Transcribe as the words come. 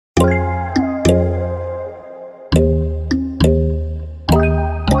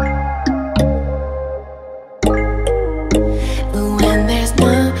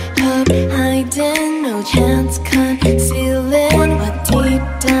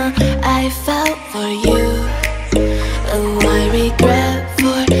felt for you. Oh, I regret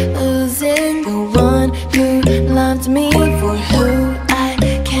for losing the one who loved me, for who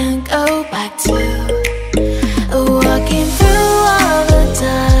I can't go back to. Walking through all the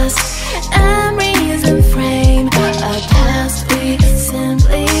dust, memories and frame, a past we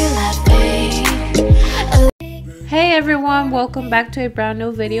simply let fade. Hey everyone, welcome back to a brand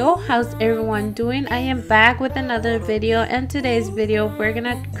new video. How's everyone doing? I am back with another video, and today's video we're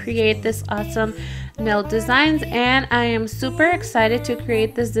gonna create this awesome nail designs, and I am super excited to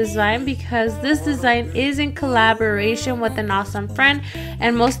create this design because this design is in collaboration with an awesome friend,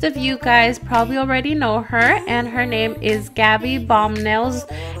 and most of you guys probably already know her, and her name is Gabby Bomb Nails.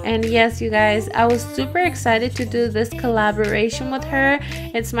 And yes, you guys, I was super excited to do this collaboration with her.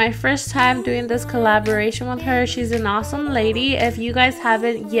 It's my first time doing this collaboration with her. She's an awesome lady. If you guys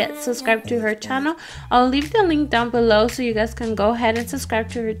haven't yet subscribed to her channel, I'll leave the link down below so you guys can go ahead and subscribe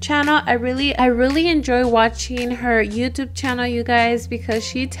to her channel. I really enjoy watching her YouTube channel, you guys, because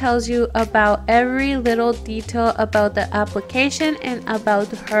she tells you about every little detail about the application and about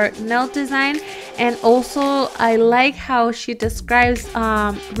her nail design. And also I like how she describes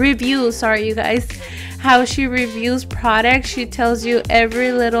reviews, sorry you guys, how she reviews products. She tells you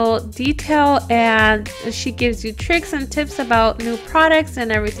every little detail, and she gives you tricks and tips about new products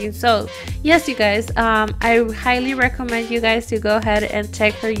and everything. So yes, you guys, I highly recommend you guys to go ahead and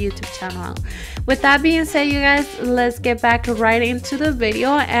check her YouTube channel out. With that being said, you guys, let's get back right into the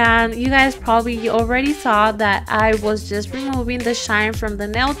video. And you guys probably already saw that I was just removing the shine from the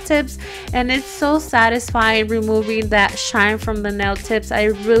nail tips, and it's so satisfying removing that shine from the nail tips. I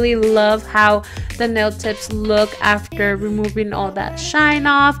really love how the nail tips look after removing all that shine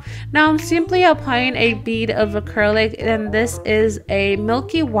off. Now I'm simply applying a bead of acrylic, and this is a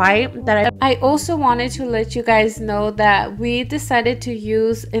milky white that I also wanted to let you guys know that we decided to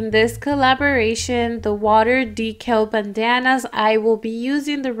use in this collaboration the water decal bandanas. I will be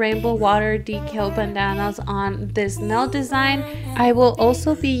using the rainbow water decal bandanas on this nail design. I will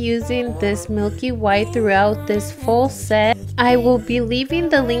also be using this milky white throughout this full set. I will be leaving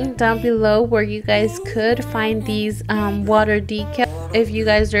the link down below where you guys could find these water decals if you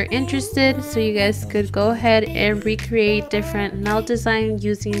guys are interested, so you guys could go ahead and recreate different nail designs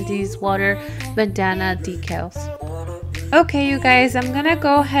using these water bandana decals. Okay, you guys, I'm gonna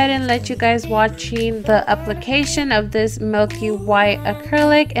go ahead and let you guys watching the application of this milky white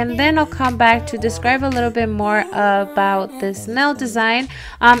acrylic, and then I'll come back to describe a little bit more about this nail design.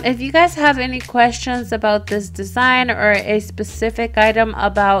 If you guys have any questions about this design or a specific item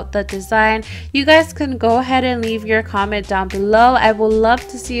about the design, you guys can go ahead and leave your comment down below. I would love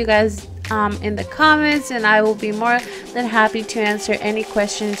to see you guys in the comments, and I will be more than happy to answer any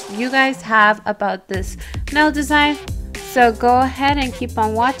questions you guys have about this nail design. So go ahead and keep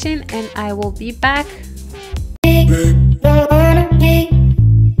on watching, and I will be back.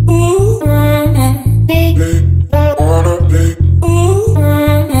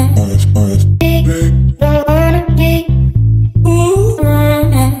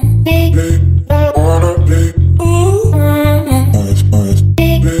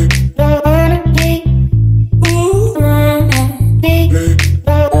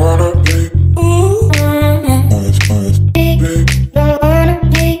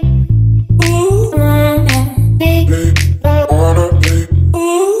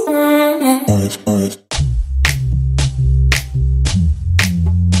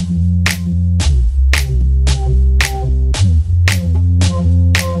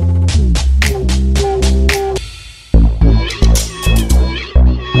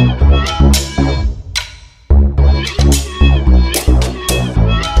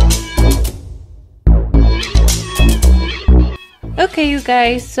 Okay, you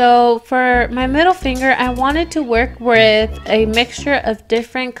guys, so for my middle finger, I wanted to work with a mixture of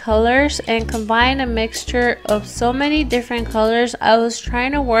different colors and combine a mixture of so many different colors. I was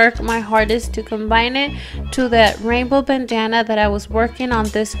trying to work my hardest to combine it to that rainbow bandana that I was working on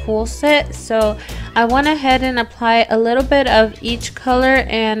this full set. So I went ahead and applied a little bit of each color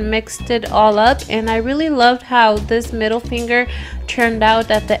and mixed it all up, and I really loved how this middle finger turned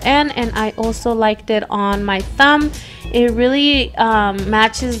out at the end, and I also liked it on my thumb. It really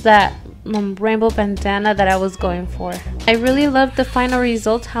matches that rainbow bandana that I was going for. I really loved the final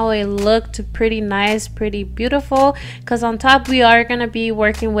result, how it looked pretty nice, pretty beautiful, because on top we are going to be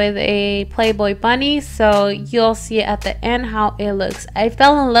working with a Playboy bunny, so you'll see at the end how it looks. I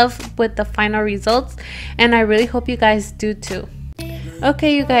fell in love with the final results, and I really hope you guys do too.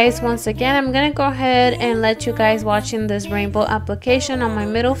 Okay, you guys, once again, I'm gonna go ahead and let you guys watching this rainbow application on my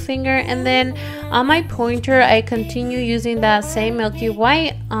middle finger, and then on my pointer I continue using that same milky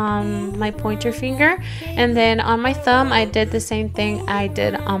white on my pointer finger, and then on my thumb I did the same thing I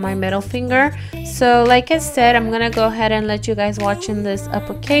did on my middle finger. So like I said, I'm gonna go ahead and let you guys watching this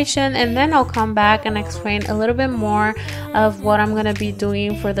application, and then I'll come back and explain a little bit more of what I'm gonna be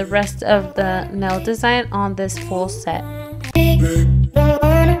doing for the rest of the nail design on this full set.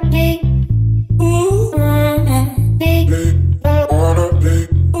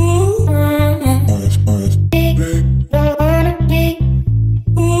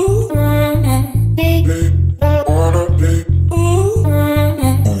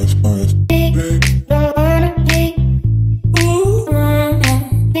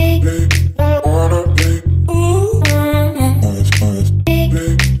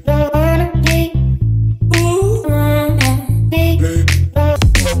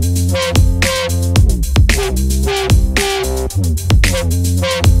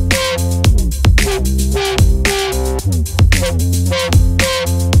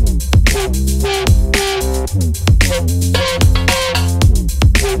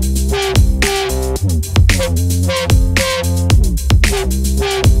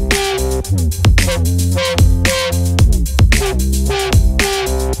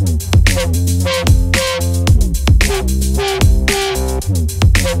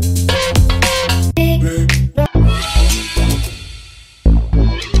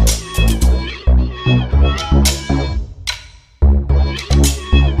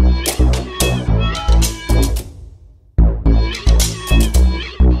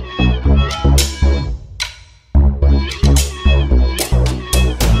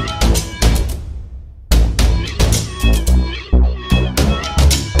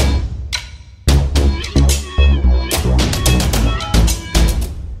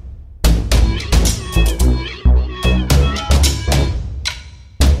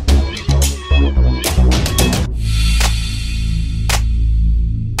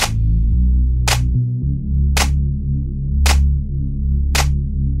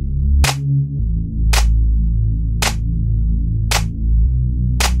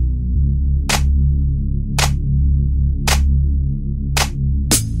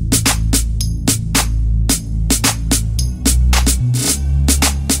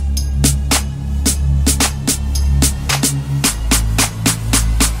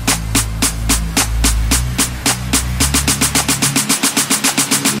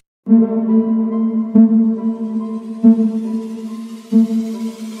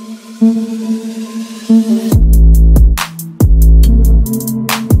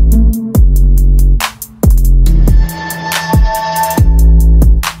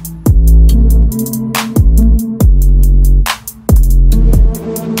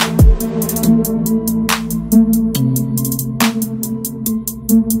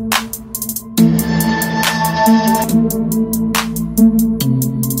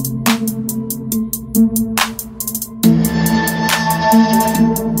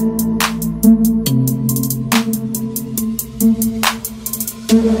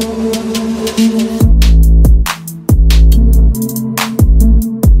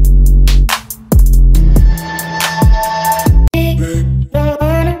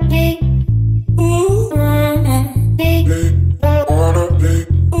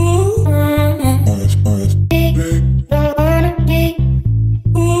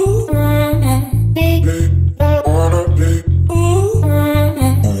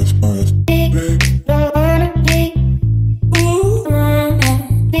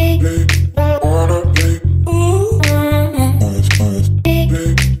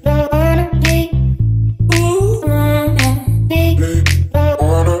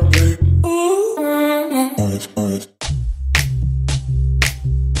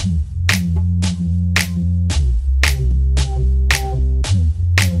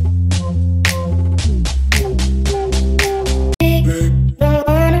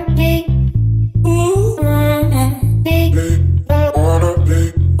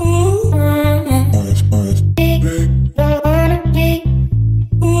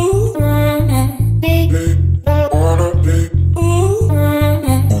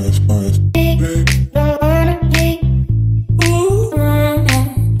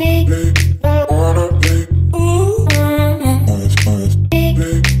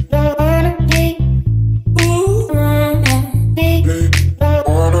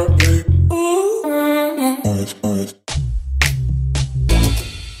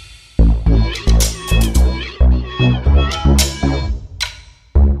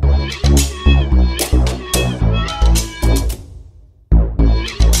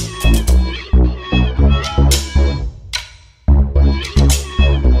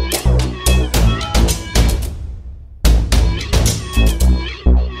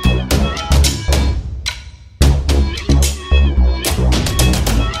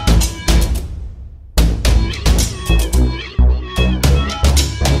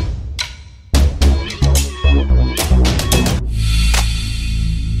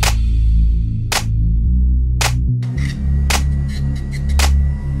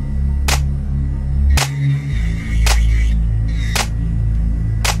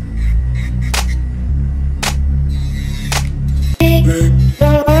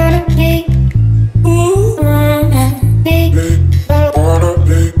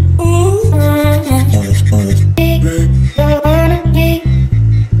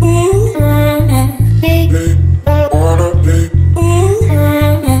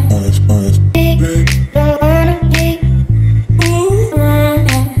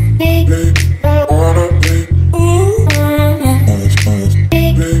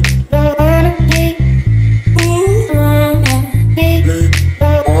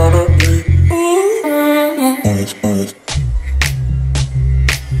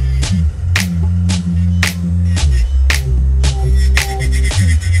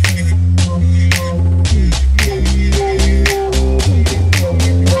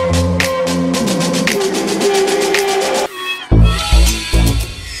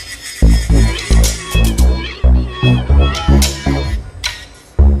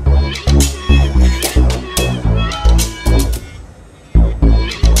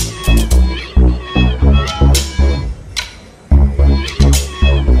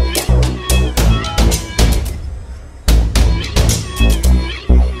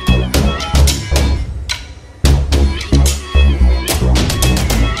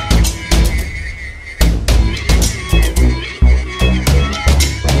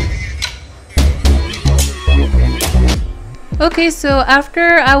 Okay, so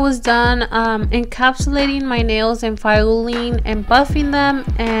after I was done encapsulating my nails and filing and buffing them,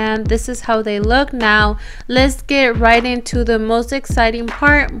 and this is how they look. Now let's get right into the most exciting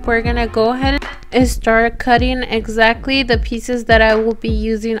part. We're gonna go ahead and start cutting exactly the pieces that I will be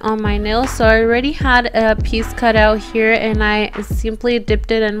using on my nails. So I already had a piece cut out here and I simply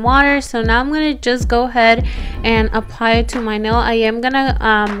dipped it in water. So now I'm gonna just go ahead and apply it to my nail. I am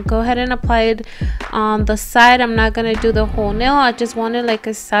gonna go ahead and apply it on the side. I'm not gonna do the whole nail. I just wanted like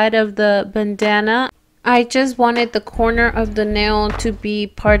a side of the bandana. I just wanted the corner of the nail to be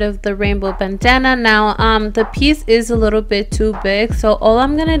part of the rainbow bandana. Now the piece is a little bit too big, so all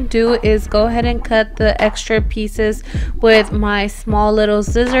I'm gonna do is go ahead and cut the extra pieces with my small little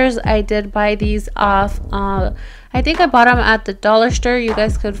scissors. I did buy these off I think I bought them at the dollar store. You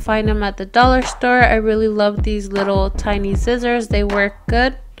guys could find them at the dollar store. I really love these little tiny scissors. They work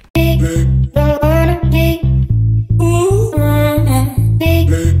good.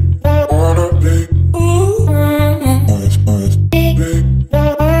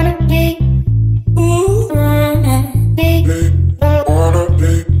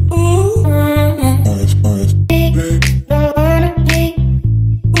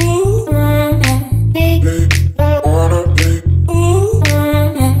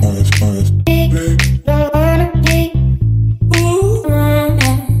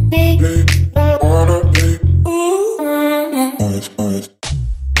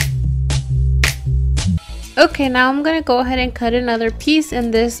 Okay, now I'm gonna go ahead and cut another piece,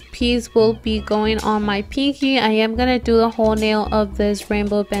 and this piece will be going on my pinky. I am gonna do the whole nail of this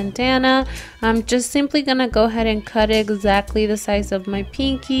rainbow bandana. I'm just simply gonna go ahead and cut it exactly the size of my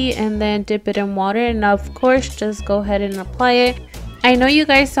pinky and then dip it in water, and of course just go ahead and apply it. I know you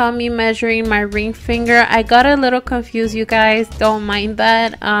guys saw me measuring my ring finger. I got a little confused, you guys, don't mind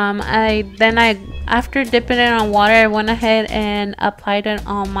that. After dipping it on water, I went ahead and applied it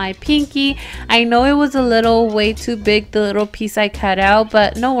on my pinky. I know it was a little way too big, the little piece I cut out,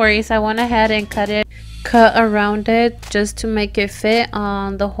 but no worries. I went ahead and cut around it just to make it fit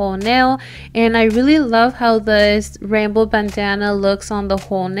on the whole nail. And I really love how this rainbow bandana looks on the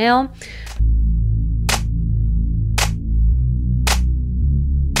whole nail.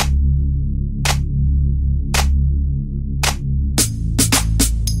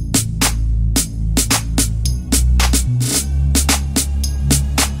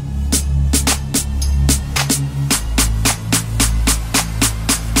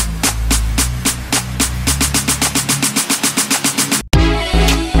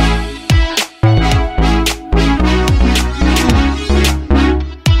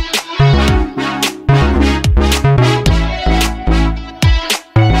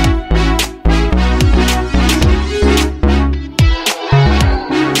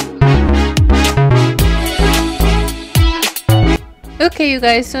 Okay, you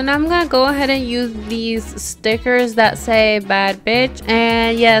guys, so now I'm gonna go ahead and use these stickers that say bad bitch.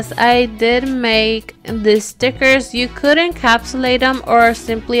 And yes, I did make these stickers. You could encapsulate them or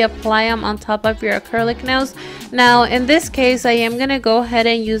simply apply them on top of your acrylic nails. Now in this case, I am gonna go ahead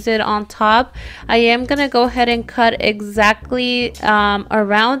and use it on top. I am gonna go ahead and cut exactly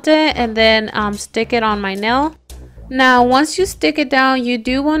around it and then stick it on my nail. Now once you stick it down, you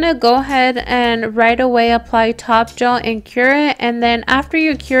do want to go ahead and right away apply top gel and cure it. And then after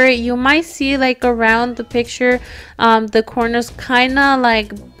you cure it, you might see like around the picture the corners kind of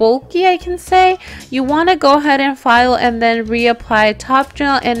like bulky, I can say. You want to go ahead and file and then reapply top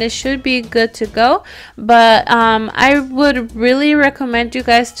gel and it should be good to go. But I would really recommend you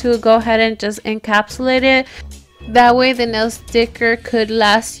guys to go ahead and just encapsulate it. That way the nail sticker could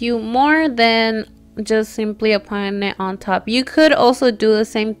last you more than just simply applying it on top. You could also do the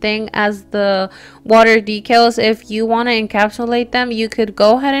same thing as the water decals. If you want to encapsulate them, you could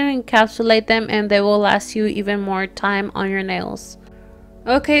go ahead and encapsulate them and they will last you even more time on your nails.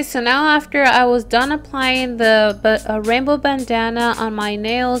 Okay, so now after I was done applying the rainbow bandana on my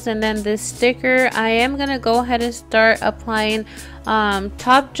nails and then this sticker, I am gonna go ahead and start applying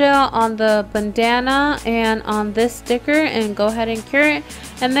top gel on the bandana and on this sticker and go ahead and cure it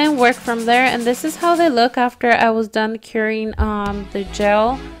and then work from there. And this is how they look after I was done curing the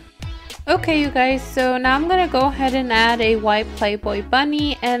gel. Okay, you guys, so now I'm gonna go ahead and add a white Playboy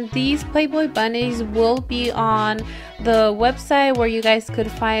bunny, and these Playboy bunnies will be on the website where you guys could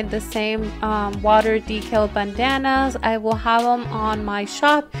find the same water decal bandanas. I will have them on my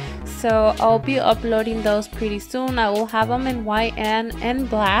shop, so I'll be uploading those pretty soon. I will have them in white and in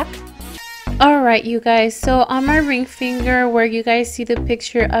black. Alright you guys, so on my ring finger where you guys see the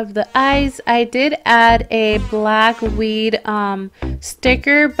picture of the eyes, I did add a black weed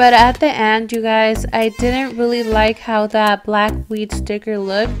sticker, but at the end you guys, I didn't really like how that black weed sticker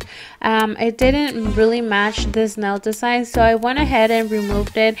looked. It didn't really match this nail design, so I went ahead and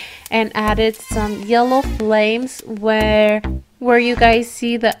removed it and added some yellow flames where you guys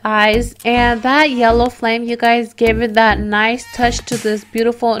see the eyes, and that yellow flame, you guys, gave it that nice touch to this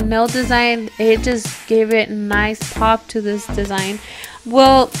beautiful nail design. It just gave it nice pop to this design.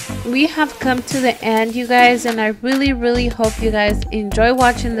 Well, we have come to the end, you guys, and I really hope you guys enjoy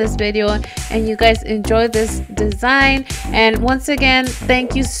watching this video and you guys enjoy this design. And once again,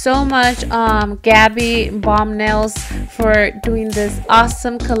 thank you so much Gabby Bomb Nails for doing this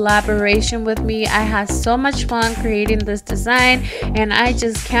awesome collaboration with me. I had so much fun creating this design and I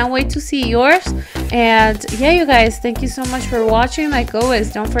just can't wait to see yours. And yeah, you guys, thank you so much for watching. Like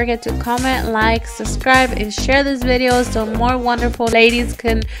always, don't forget to comment, like, subscribe, and share this video so more wonderful ladies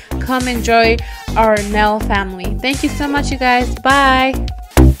can come enjoy our nail family. Thank you so much, you guys. Bye.